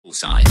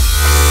side.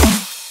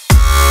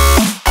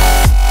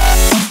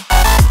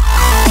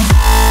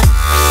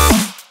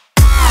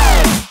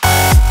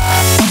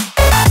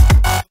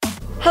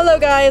 Hello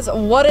guys,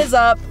 what is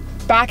up?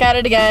 Back at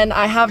it again.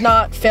 I have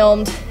not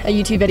filmed a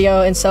YouTube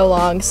video in so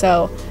long,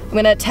 so I'm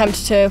gonna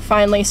attempt to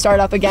finally start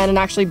up again and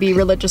actually be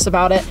religious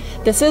about it.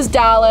 This is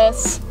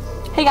Dallas.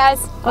 Hey guys,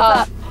 what's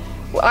up?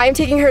 I'm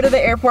taking her to the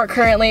airport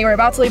currently. We're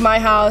about to leave my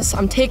house.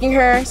 I'm taking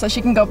her so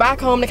she can go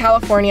back home to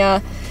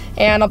California,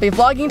 and I'll be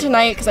vlogging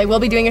tonight because I will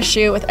be doing a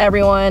shoot with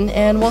everyone,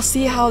 and we'll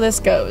see how this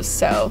goes,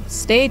 so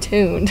stay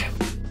tuned.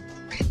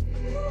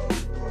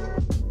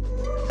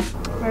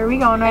 Where are we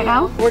going right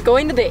now? We're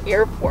going to the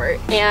airport,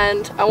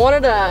 and I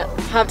wanted to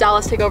have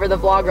Dallas take over the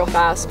vlog real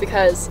fast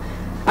because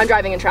I'm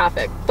driving in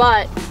traffic,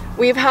 but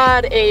we've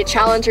had a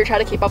challenger try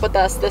to keep up with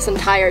us this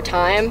entire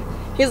time.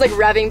 He's like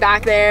revving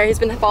back there. He's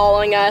been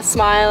following us,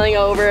 smiling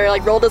over,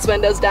 like rolled his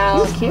windows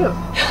down. He's cute.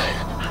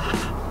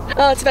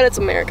 Oh, it's been its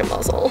American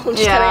muscle. I'm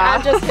just kidding.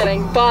 I'm just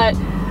kidding. But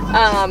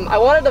I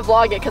wanted to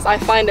vlog it because I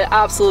find it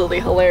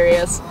absolutely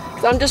hilarious.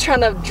 Because I'm just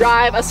trying to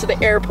drive us to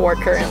the airport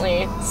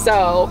currently.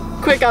 So,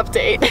 quick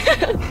update.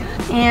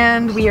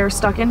 And we are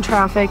stuck in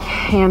traffic,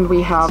 and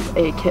we have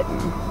a kitten.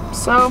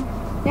 So,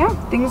 yeah,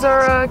 things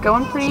are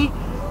going pretty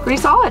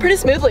solid. Pretty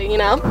smoothly, you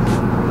know.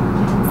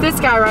 This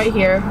guy right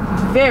here,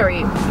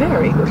 very,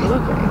 very good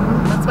looking.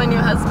 That's my new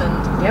husband.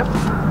 Yep.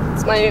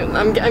 It's my new,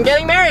 I'm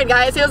getting married,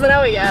 guys. He doesn't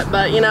know it yet,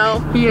 but you know.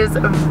 He is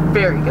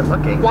very good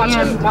looking.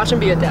 Watch him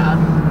be a dad.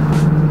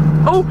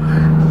 Oh,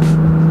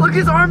 look,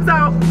 his arm's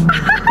out.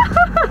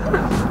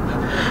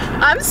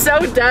 I'm so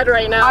dead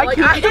right now. I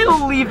can't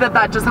believe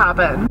that just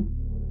happened.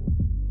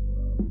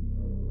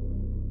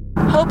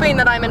 Hoping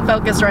that I'm in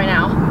focus right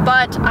now,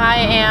 but I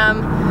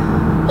am.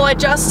 Well, I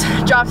just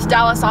dropped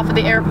Dallas off at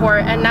the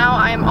airport, and now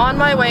I'm on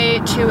my way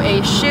to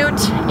a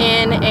shoot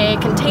in a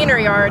container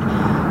yard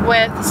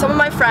with some of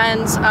my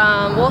friends.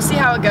 We'll see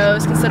how it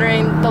goes,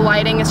 considering the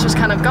lighting is just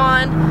kind of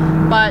gone,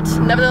 but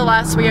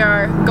nevertheless, we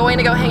are going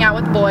to go hang out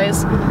with the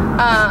boys.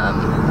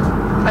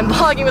 I'm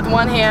vlogging with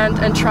one hand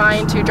and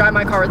trying to drive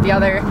my car with the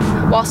other,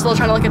 while still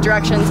trying to look at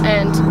directions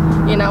and,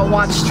 you know,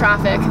 watch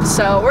traffic,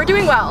 so we're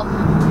doing well.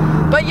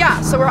 But yeah,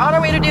 so we're on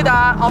our way to do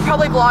that. I'll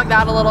probably vlog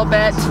that a little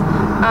bit.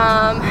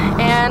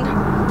 And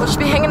we'll just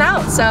be hanging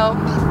out, so.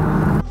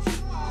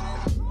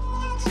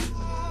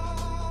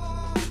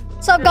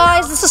 What's up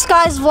guys, this is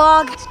Sky's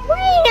vlog.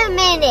 Wait a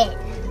minute,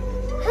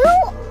 who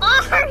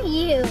are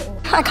you?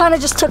 I kind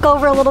of just took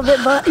over a little bit,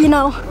 but you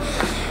know,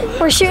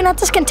 we're shooting at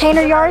this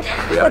container yard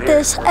with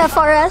this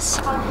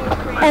FRS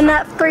and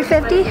that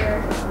 350.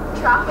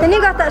 Then you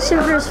got that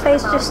Subaru's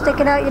face just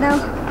sticking out, you know.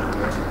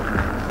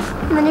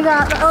 And then you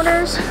got the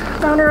owner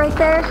right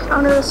there,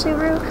 owner of the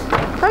Subaru.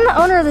 Then the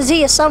owner of the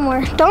Z is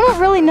somewhere. Don't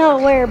really know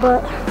where,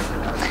 but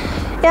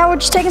yeah, we're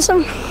just taking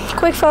some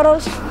quick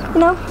photos, you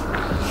know,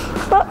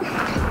 but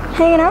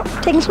hanging out,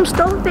 taking some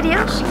still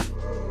videos.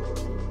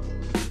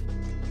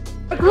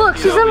 Look,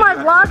 she's in my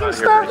vlog and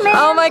stuff, man.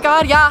 Oh my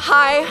god, yeah,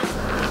 hi.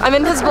 I'm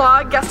in his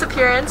vlog, guest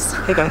appearance.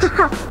 Hey guys.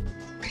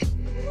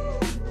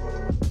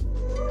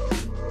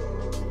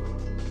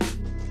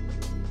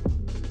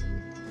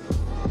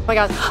 Oh my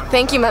god,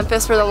 thank you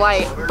Memphis for the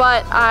light.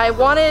 But I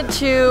wanted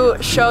to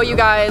show you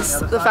guys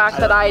the fact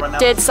that I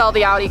did sell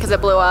the Audi because it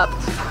blew up.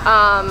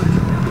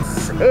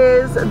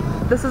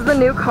 This is the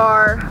new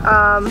car.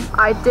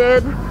 I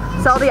did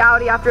sell the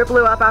Audi after it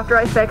blew up, after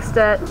I fixed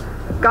it.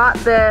 Got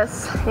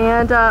this,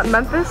 and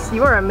Memphis,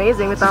 you are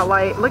amazing with that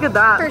light. Look at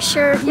that. For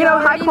sure. You know,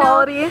 high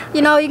quality.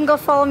 You know, you can go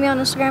follow me on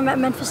Instagram at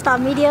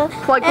memphis.media.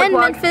 Plug, and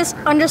plug.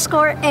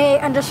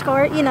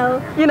 Memphis_A_, you know.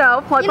 You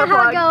know, plug, You know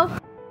plug, how plug. it go.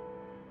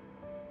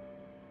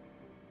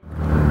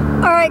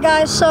 Alright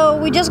guys, so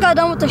we just got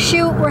done with the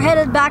shoot. We're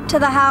headed back to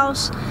the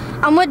house.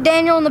 I'm with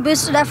Daniel in the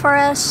boosted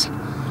FRS.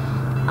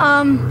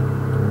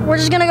 We're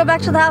just gonna go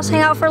back to the house,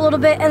 hang out for a little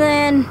bit, and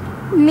then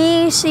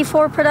me,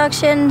 C4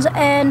 Productions,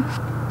 and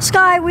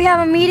Sky, we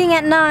have a meeting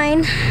at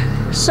 9,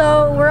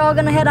 so we're all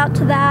gonna head out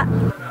to that.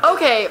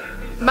 Okay,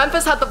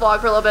 Memphis had the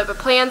vlog for a little bit, but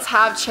plans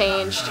have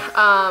changed.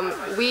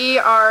 We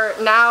are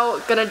now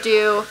gonna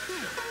do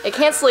a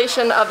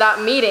cancellation of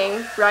that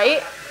meeting,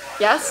 right?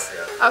 Yes?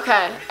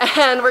 Okay,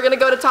 and we're gonna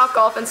go to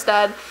Topgolf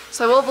instead,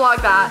 so we'll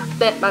vlog that.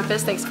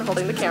 Memphis, thanks for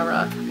holding the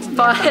camera.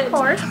 But,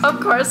 of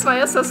course, my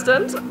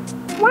assistant.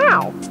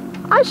 Wow,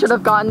 I should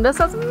have gotten this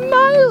as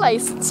my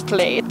license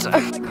plate.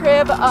 The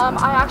crib,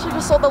 I actually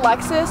just sold the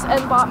Lexus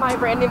and bought my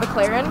brand new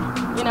McLaren,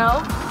 you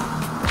know?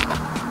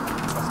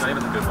 That's not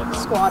even a good one though.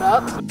 Squat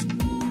up.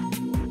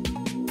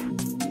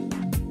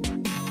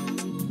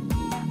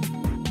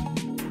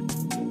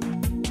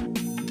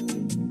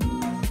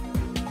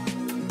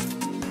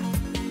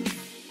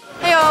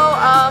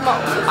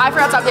 I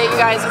forgot to update you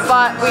guys,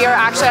 but we are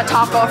actually at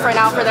Topgolf right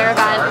now for their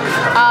event.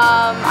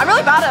 I'm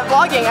really bad at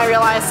vlogging, I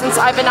realize, since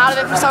I've been out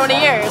of it for so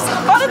many years,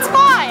 but it's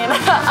fine.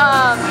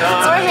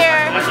 So we're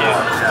here,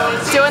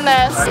 doing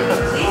this.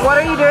 What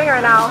are you doing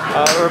right now?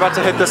 We're about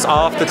to hit this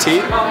off the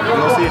tee, and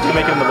we'll see if you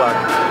make it in the black.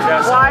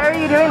 Why are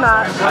you doing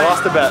that? I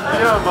lost the bet.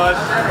 Yeah, bud.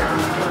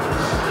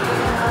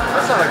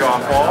 That's not a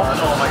golf ball.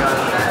 Oh my god.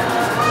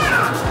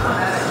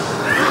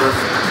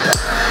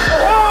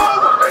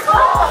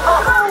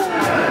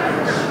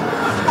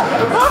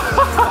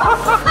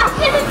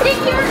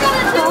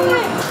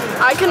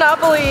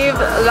 cannot believe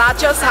that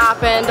just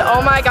happened.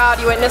 Oh my god,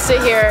 you witnessed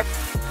it here.